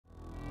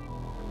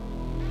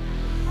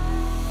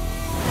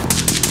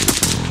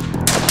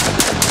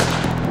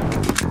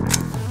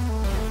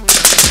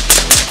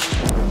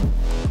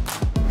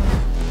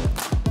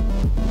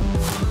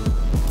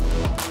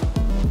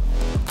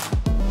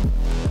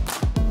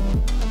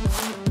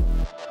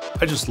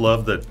I just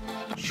love that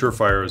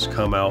Surefire has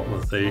come out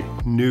with a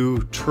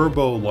new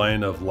turbo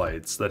line of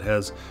lights that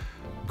has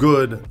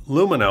good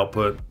lumen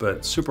output,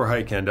 but super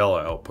high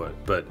candela output.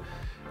 But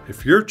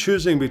if you're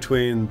choosing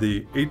between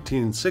the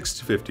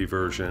 18650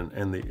 version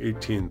and the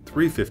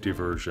 18350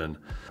 version,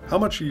 how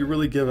much are you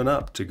really giving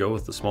up to go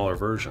with the smaller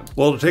version?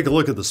 Well, to take a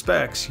look at the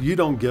specs, you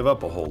don't give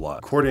up a whole lot.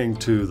 According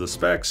to the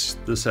specs,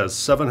 this has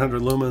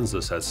 700 lumens,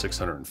 this has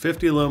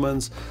 650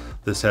 lumens,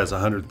 this has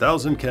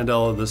 100,000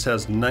 candela, this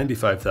has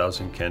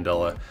 95,000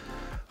 candela.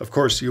 Of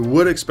course, you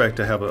would expect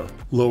to have a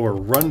lower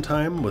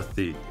runtime with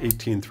the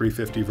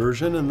 18350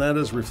 version, and that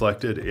is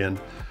reflected in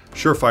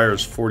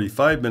Surefire's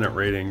 45-minute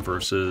rating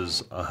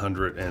versus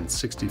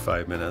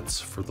 165 minutes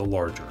for the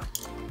larger.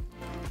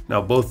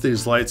 Now, both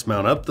these lights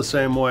mount up the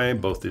same way.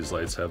 Both these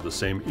lights have the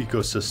same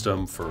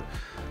ecosystem for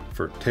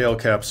tail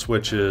cap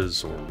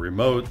switches or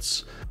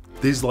remotes.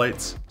 These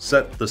lights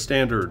set the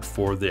standard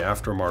for the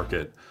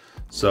aftermarket,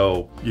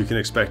 so you can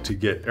expect to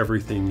get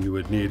everything you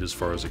would need as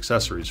far as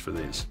accessories for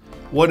these.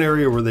 One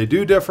area where they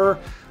do differ,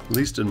 at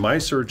least in my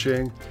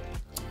searching,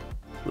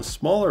 the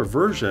smaller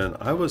version,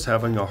 I was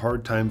having a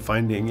hard time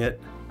finding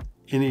it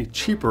any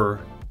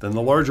cheaper than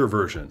the larger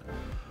version.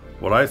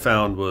 What I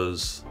found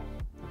was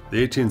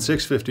the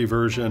 18650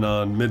 version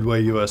on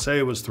Midway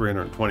USA was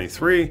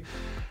 $323,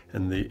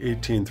 and the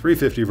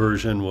 18350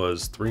 version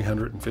was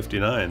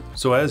 $359.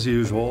 So as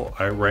usual,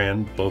 I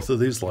ran both of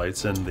these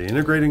lights in the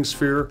integrating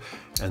sphere,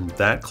 and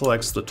that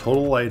collects the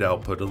total light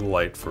output of the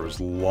light for as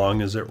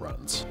long as it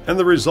runs. And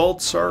the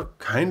results are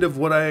kind of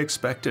what I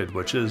expected,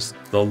 which is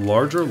the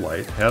larger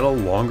light had a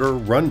longer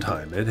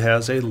runtime. It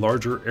has a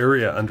larger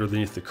area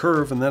underneath the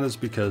curve, and that is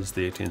because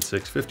the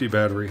 18650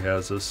 battery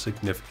has a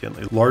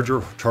significantly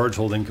larger charge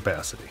holding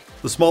capacity.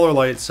 The smaller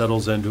light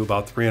settles into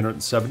about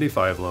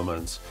 375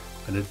 lumens,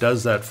 and it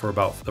does that for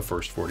about the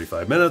first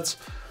 45 minutes,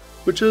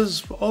 which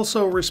is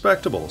also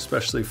respectable,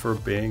 especially for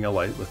being a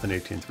light with an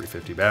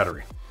 18350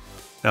 battery.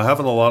 Now,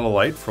 having a lot of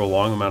light for a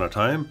long amount of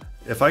time,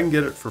 if I can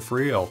get it for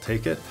free, I'll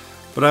take it,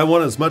 but I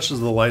want as much of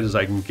the light as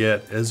I can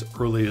get as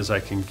early as I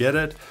can get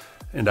it,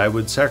 and I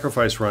would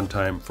sacrifice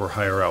runtime for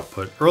higher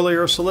output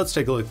earlier. So let's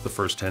take a look at the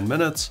first 10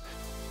 minutes.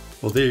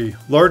 Well, the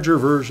larger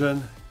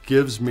version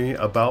gives me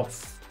about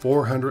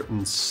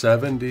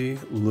 470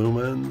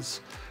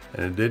 lumens,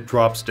 and it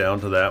drops down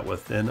to that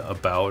within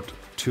about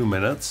 2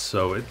 minutes,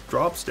 so it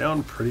drops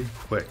down pretty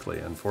quickly,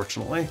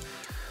 unfortunately.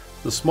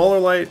 The smaller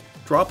light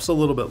drops a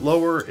little bit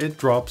lower. It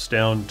drops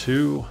down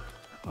to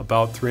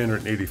about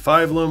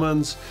 385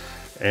 lumens,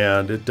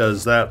 and it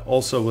does that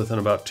also within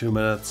about 2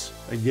 minutes.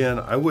 Again,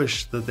 I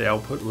wish that the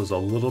output was a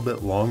little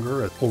bit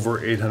longer at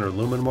over 800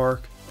 lumen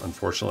mark.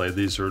 Unfortunately,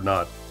 these are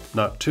not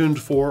tuned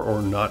for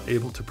or not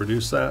able to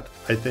produce that.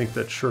 I think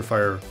that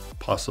Surefire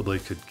possibly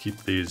could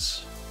keep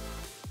these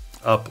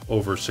up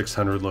over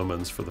 600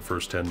 lumens for the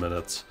first 10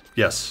 minutes.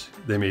 Yes,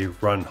 they may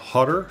run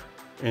hotter,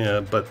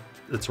 but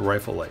it's a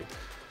rifle light.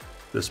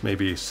 This may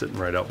be sitting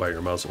right out by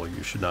your muzzle.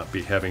 You should not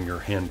be having your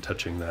hand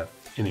touching that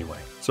anyway.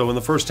 So in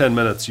the first 10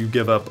 minutes, you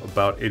give up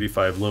about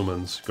 85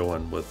 lumens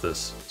going with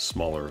this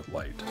smaller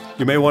light.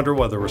 You may wonder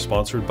whether we're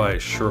sponsored by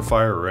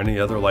Surefire or any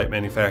other light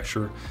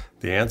manufacturer.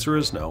 The answer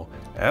is no.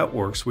 At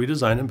Werkz, we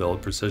design and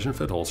build precision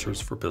fit holsters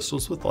for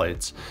pistols with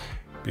lights,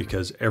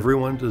 because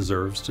everyone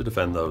deserves to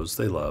defend those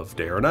they love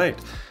day or night.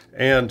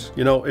 And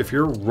you know, if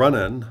you're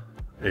running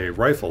a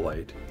rifle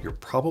light, you're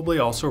probably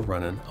also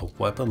running a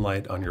weapon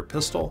light on your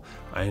pistol.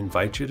 I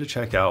invite you to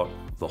check out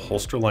the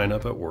holster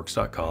lineup at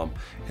werkz.com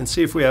and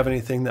see if we have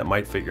anything that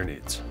might fit your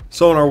needs.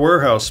 So in our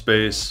warehouse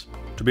space,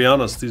 to be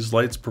honest, these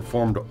lights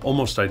performed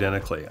almost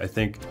identically. I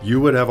think you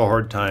would have a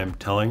hard time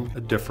telling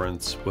a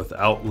difference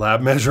without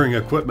lab measuring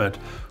equipment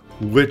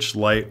which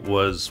light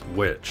was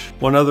which.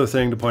 One other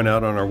thing to point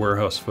out on our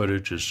warehouse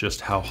footage is just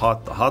how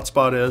hot the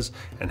hotspot is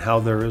and how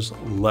there is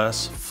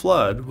less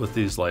flood with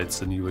these lights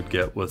than you would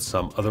get with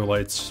some other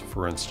lights,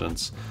 for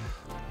instance,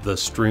 the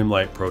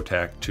Streamlight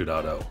ProTac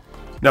 2.0.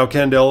 Now,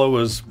 candela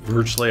was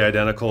virtually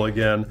identical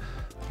again.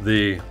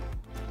 The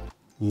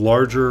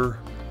larger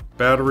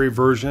battery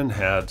version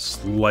had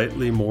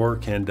slightly more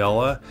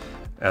candela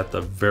at the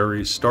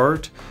very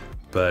start,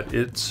 but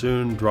it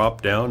soon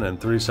dropped down,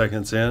 and 3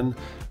 seconds in,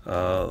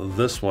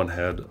 this one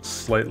had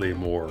slightly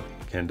more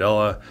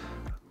candela.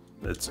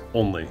 It's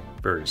only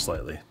very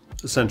slightly.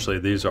 Essentially,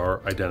 these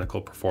are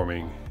identical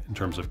performing in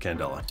terms of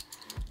candela.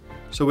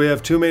 So we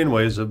have two main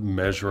ways of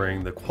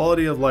measuring the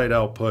quality of light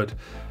output.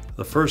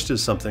 The first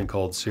is something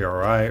called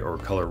CRI, or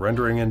Color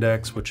Rendering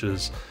Index, which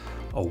is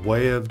a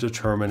way of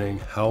determining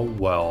how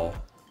well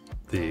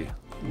the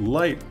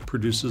light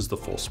produces the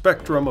full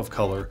spectrum of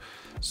color,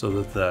 so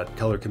that that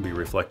color can be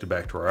reflected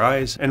back to our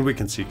eyes and we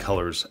can see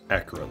colors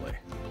accurately.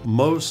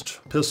 Most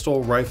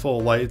pistol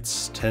rifle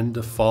lights tend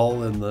to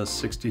fall in the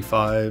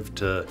 65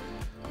 to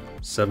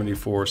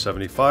 74,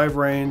 75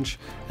 range,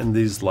 and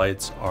these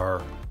lights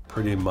are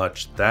pretty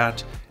much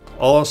that.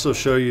 I'll also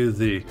show you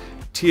the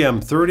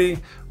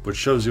TM30, which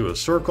shows you a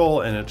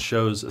circle, and it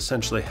shows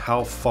essentially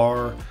how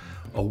far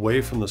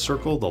away from the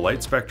circle the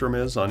light spectrum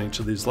is on each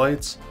of these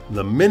lights.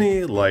 The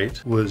mini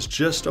light was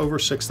just over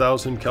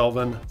 6,000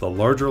 Kelvin. The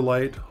larger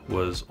light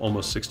was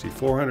almost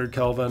 6,400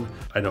 Kelvin.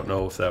 I don't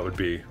know if that would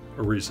be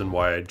a reason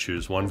why I'd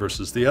choose one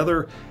versus the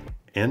other.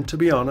 And to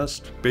be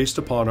honest, based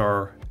upon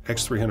our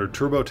X300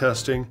 turbo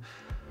testing,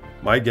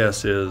 my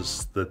guess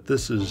is that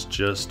this is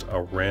just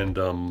a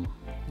random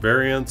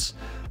variance.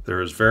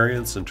 There is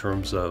variance in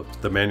terms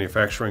of the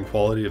manufacturing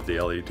quality of the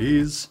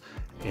LEDs,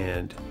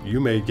 and you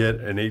may get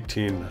an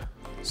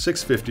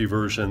 18650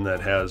 version that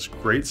has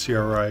great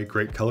CRI,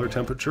 great color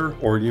temperature,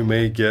 or you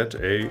may get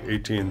a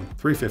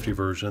 18350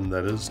 version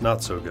that is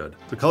not so good.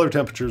 The color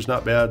temperature is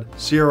not bad.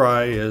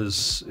 CRI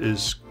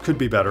could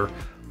be better.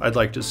 I'd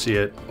like to see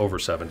it over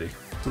 70.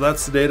 So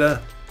that's the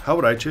data. How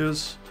would I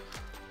choose?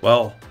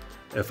 Well,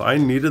 if I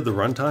needed the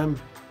runtime,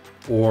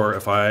 or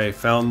if I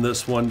found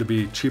this one to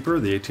be cheaper,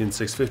 the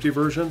 18650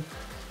 version,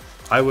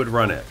 I would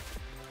run it.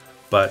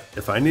 But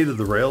if I needed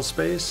the rail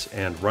space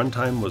and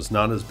runtime was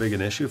not as big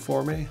an issue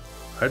for me,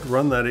 I'd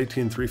run that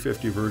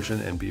 18350 version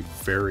and be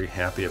very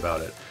happy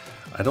about it.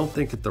 I don't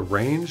think at the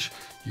range,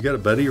 you got a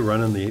buddy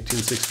running the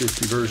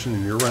 18650 version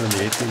and you're running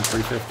the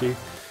 18350,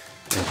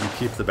 and you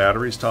keep the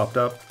batteries topped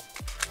up,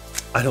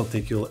 I don't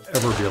think you'll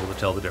ever be able to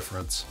tell the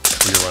difference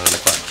when you're running a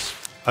class.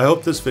 I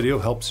hope this video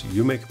helps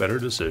you make a better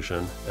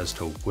decision as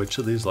to which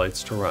of these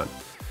lights to run.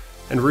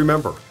 And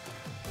remember,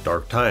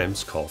 dark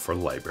times call for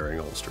light-bearing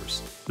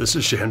holsters. This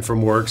is Shan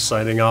from Werkz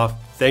signing off.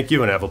 Thank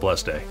you and have a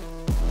blessed day.